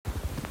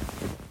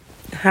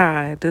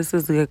Hi, this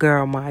is your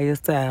girl Maya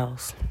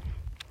Styles.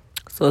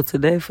 So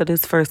today for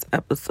this first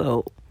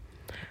episode,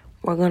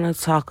 we're going to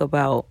talk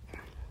about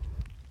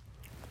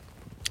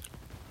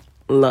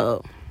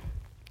love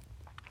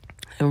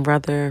and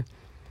whether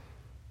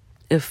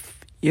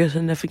if your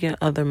significant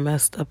other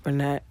messed up or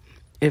not,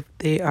 if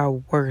they are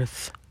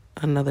worth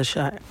another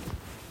shot.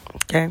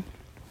 Okay?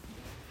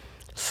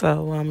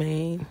 So,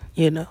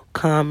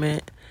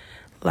 comment,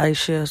 like,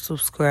 share,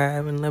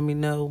 subscribe, and let me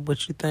know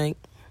what you think.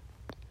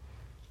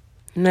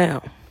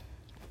 Now,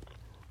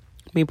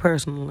 me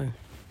personally,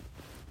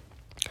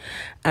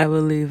 I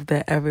believe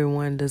that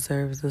everyone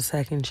deserves a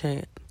second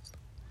chance.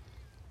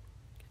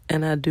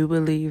 And I do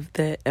believe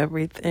that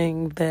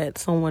everything that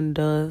someone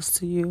does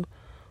to you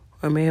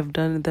or may have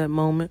done at that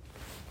moment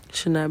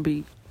should not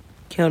be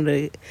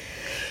counted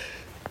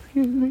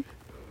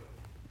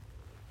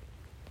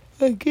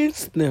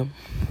against them.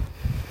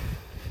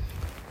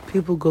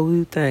 People go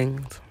through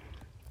things.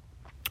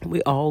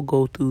 We all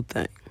go through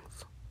things.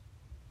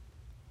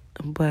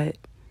 But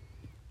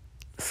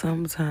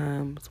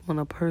sometimes when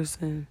a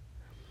person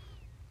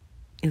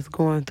is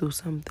going through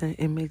something,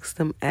 it makes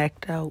them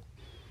act out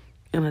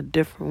in a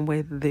different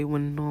way that they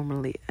would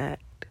normally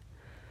act.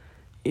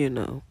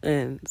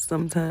 And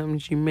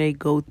sometimes you may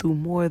go through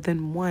more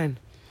than one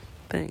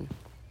thing.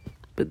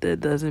 But that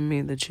doesn't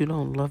mean that you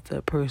don't love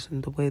that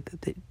person the way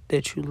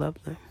that you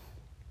love them.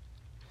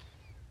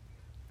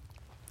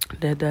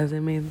 That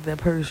doesn't mean that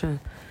person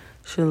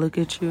should look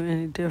at you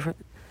any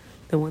different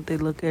than what they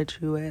look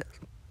at you as.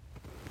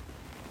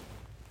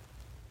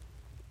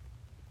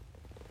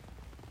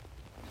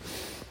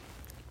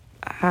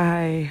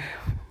 I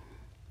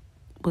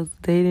was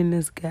dating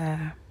this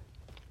guy,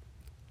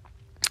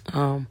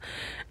 and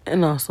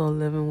also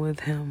living with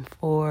him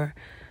for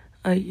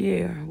a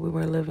year. We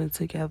were living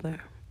together.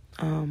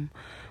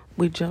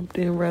 We jumped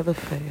in rather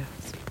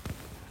fast,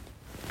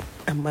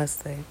 I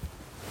must say.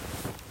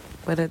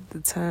 But at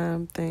the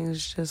time,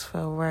 things just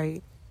felt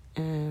right,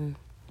 and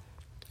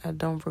I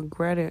don't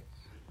regret it.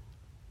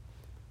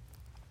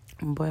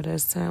 But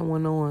as time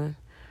went on,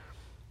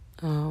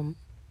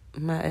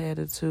 my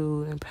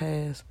attitude and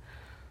past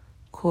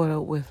caught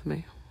up with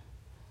me.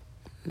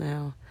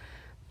 Now,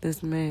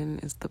 this man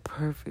is the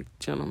perfect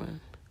gentleman.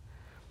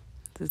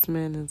 This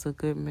man is a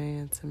good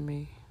man to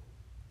me.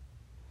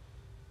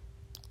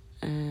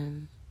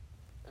 And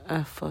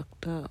I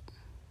fucked up.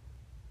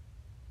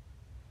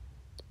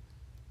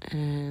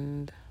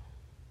 And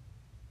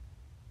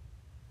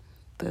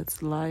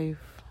that's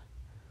life.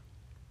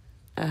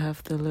 I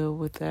have to live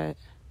with that.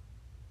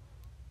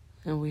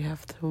 And we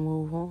have to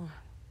move on.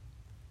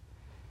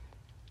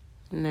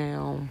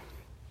 Now,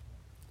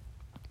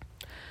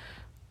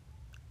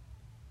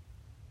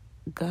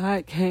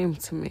 God came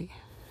to me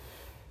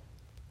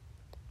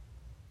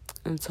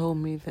and told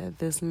me that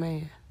this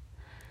man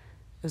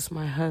is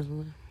my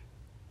husband.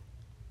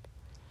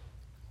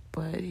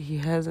 But he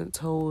hasn't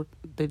told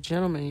the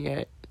gentleman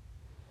yet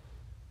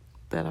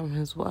that I'm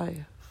his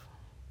wife.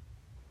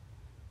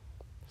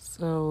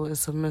 So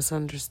it's a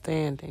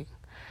misunderstanding.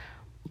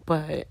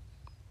 But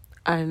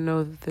I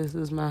know that this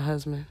is my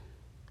husband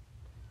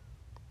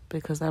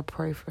because I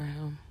pray for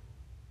him.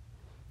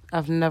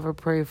 I've never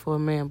prayed for a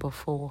man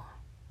before.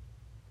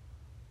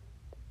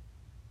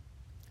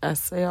 I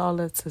say all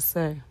that to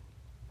say,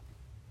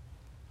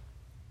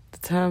 the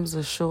times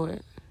are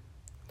short.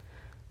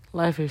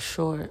 Life is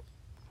short.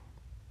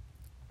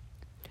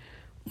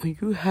 When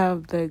you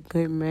have that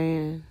good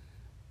man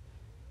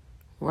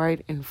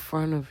right in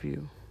front of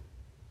you,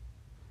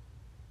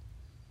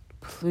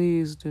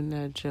 please do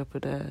not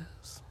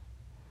jeopardize.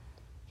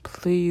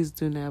 Please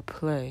do not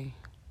play.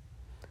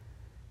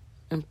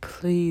 And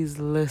please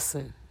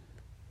listen.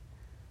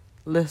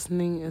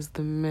 Listening is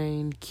the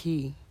main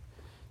key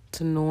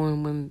to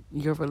knowing when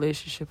your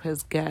relationship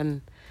has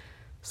gotten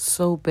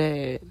so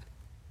bad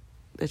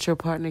that your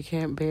partner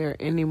can't bear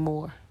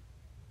anymore.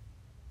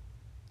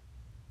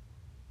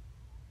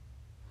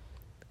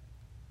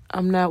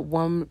 I'm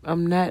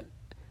not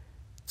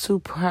too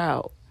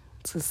proud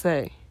to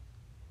say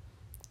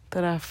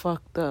that I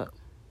fucked up.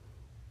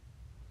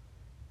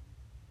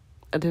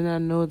 I did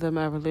not know that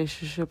my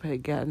relationship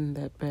had gotten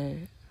that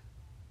bad.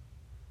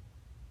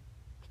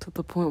 To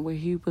the point where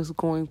he was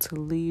going to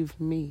leave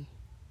me.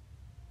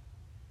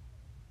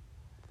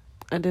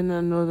 I did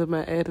not know that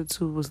my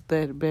attitude was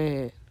that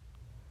bad.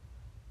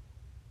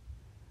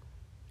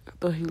 I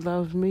thought he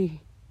loved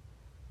me.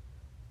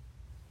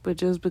 But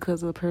just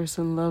because a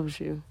person loves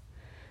you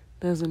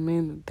doesn't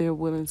mean that they're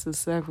willing to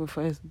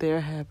sacrifice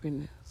their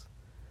happiness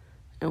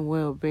and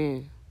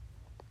well-being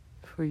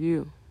for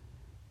you.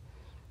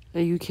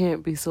 And you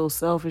can't be so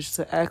selfish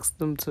to ask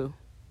them to,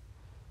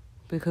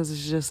 because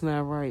it's just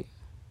not right.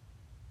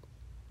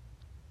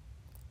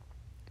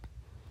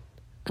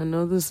 I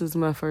know this is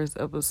my first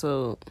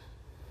episode,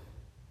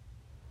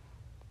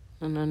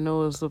 and I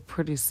know it's a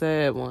pretty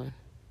sad one.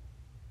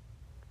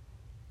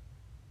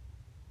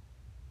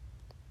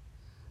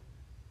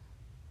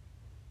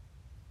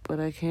 But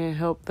I can't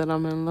help that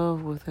I'm in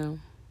love with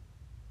him.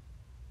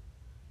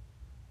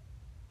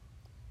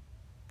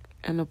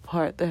 And the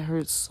part that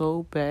hurts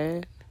so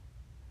bad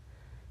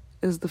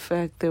is the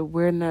fact that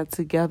we're not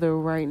together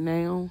right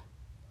now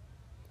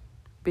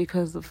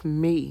because of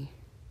me.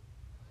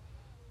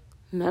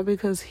 Not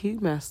because he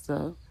messed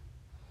up,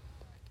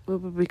 but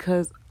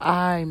because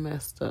I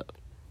messed up.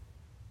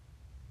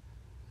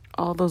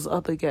 All those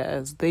other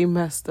guys, they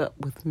messed up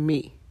with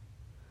me.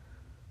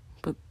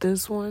 But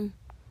this one,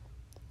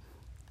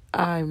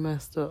 I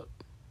messed up.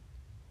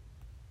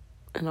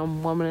 And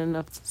I'm woman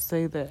enough to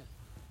say that.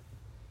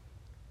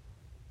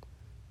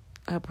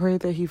 I pray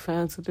that he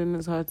finds it in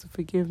his heart to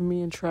forgive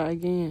me and try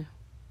again.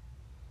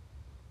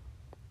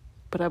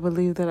 But I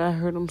believe that I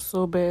hurt him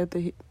so bad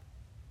that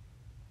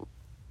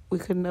we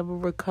could never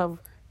recover.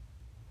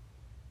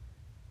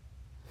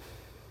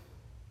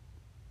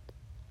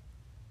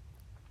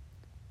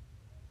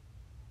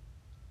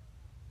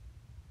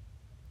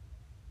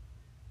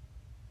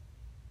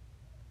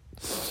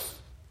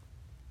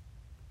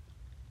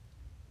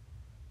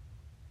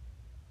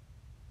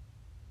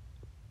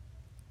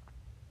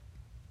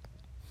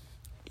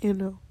 You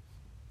know,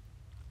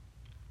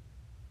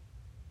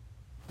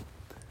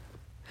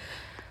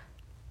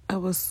 I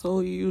was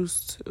so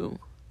used to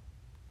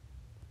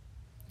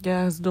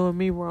guys doing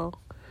me wrong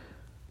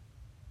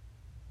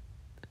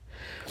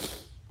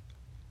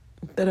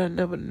that I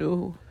never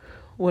knew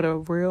what a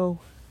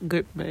real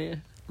good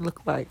man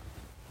looked like.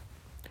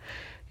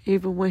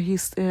 Even when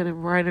he's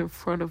standing right in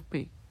front of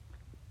me.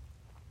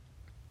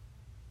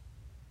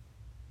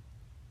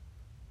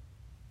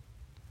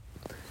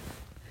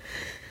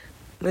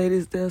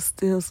 Ladies, there's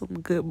still some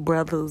good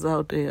brothers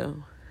out there.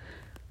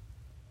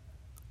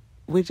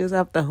 We just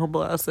have to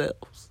humble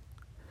ourselves.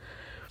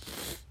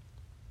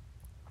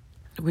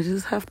 We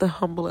just have to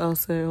humble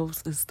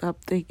ourselves and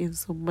stop thinking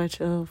so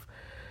much of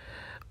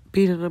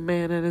beating a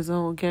man at his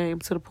own game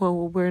to the point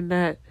where we're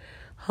not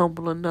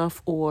humble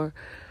enough or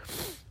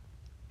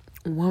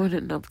woman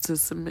enough to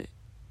submit.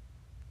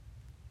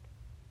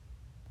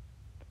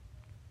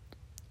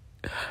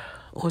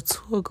 Or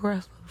too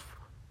aggressive.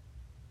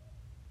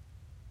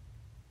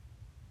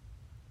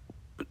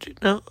 But you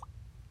know,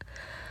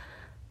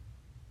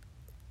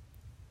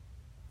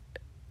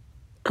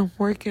 I'm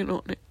working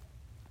on it.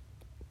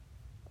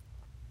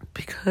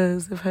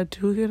 Because if I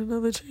do get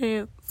another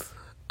chance,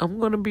 I'm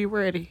going to be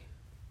ready.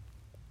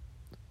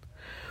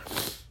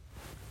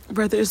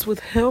 Whether it's with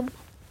him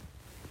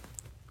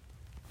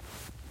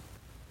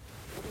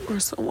or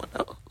someone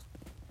else.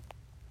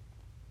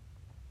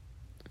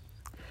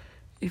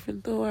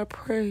 Even though I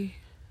pray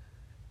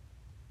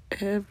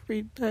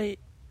every night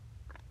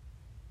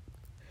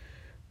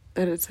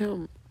that it's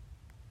him.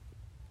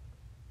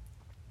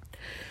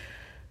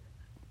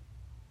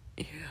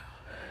 Yeah.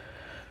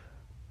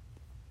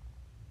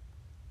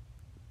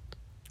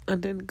 I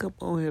didn't come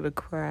on here to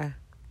cry.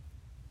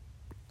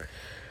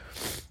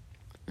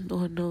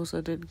 Lord knows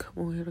I didn't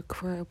come on here to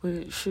cry, but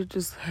it should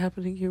just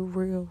happen to get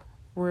real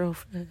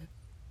fast.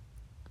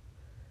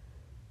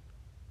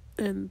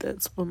 And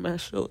that's what my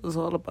show is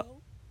all about.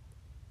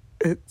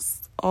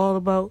 It's all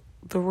about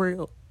the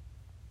real.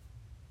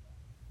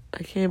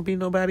 I can't be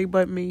nobody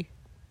but me.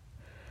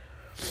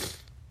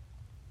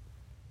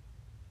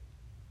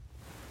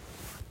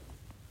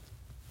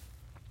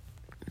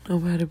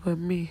 Nobody but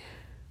me.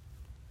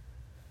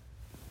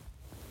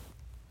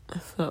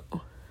 So,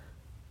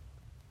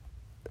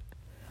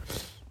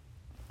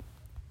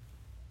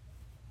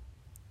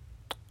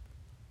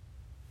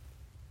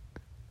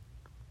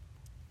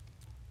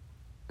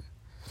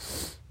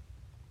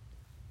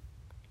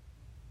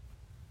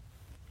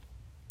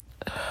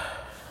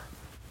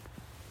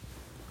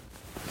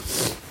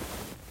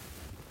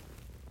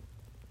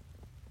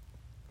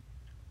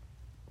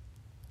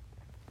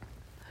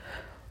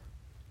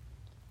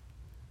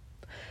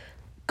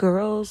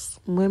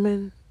 girls,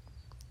 women,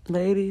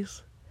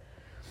 ladies,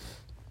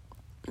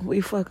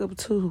 we fuck up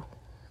too.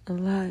 A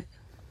lot.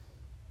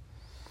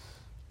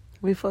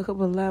 We fuck up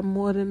a lot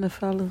more than the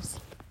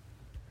fellas.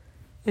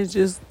 It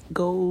just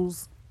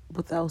goes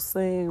without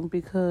saying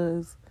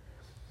because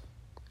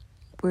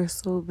we're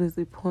so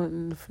busy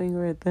pointing the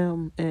finger at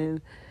them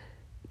and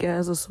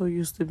guys are so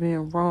used to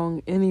being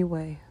wrong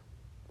anyway.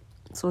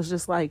 So it's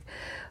just like,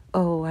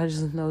 oh, I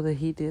just know that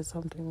he did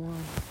something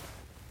wrong.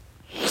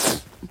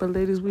 But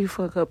ladies, we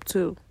fuck up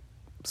too.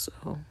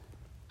 So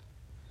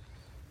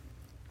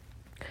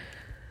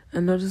I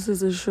know this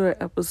is a short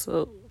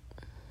episode.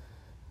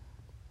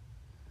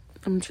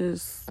 I'm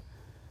just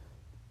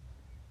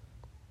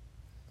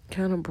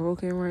kind of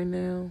broken right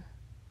now.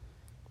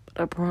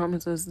 But I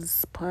promise as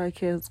this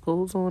podcast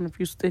goes on, if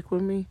you stick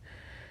with me,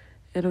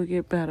 it'll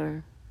get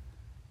better.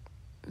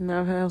 And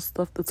I have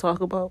stuff to talk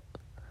about.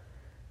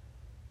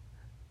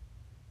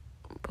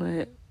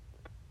 But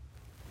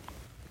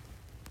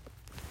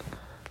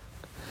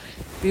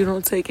if you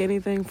don't take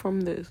anything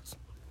from this,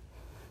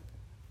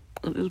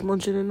 I just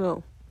want you to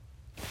know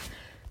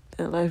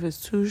that life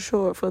is too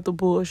short for the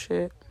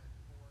bullshit.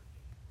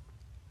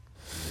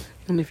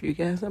 And if you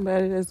got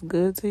somebody that's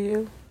good to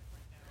you,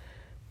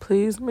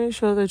 please make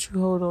sure that you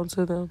hold on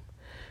to them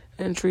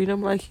and treat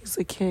him like he's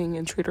a king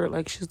and treat her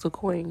like she's a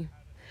queen.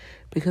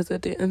 Because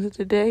at the end of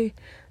the day,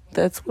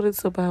 that's what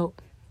it's about.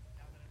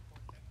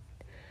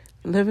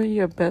 Living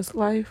your best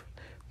life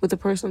with the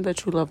person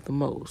that you love the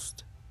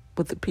most,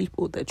 with the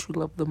people that you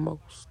love the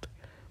most.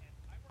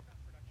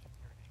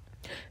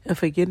 And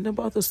forgetting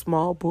about the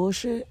small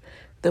bullshit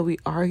that we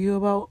argue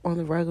about on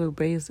a regular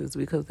basis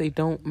because they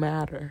don't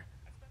matter.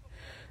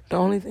 The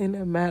only thing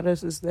that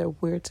matters is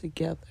that we're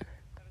together.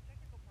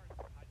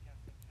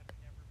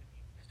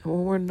 And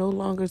when we're no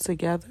longer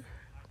together,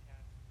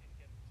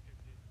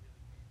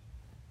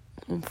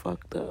 I'm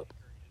fucked up.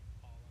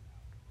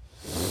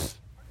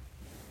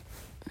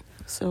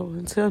 So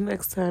until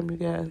next time, you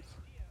guys,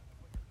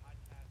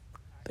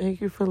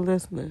 thank you for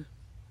listening.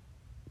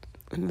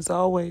 And as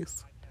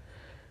always,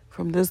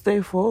 from this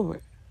day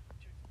forward,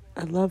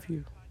 I love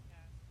you.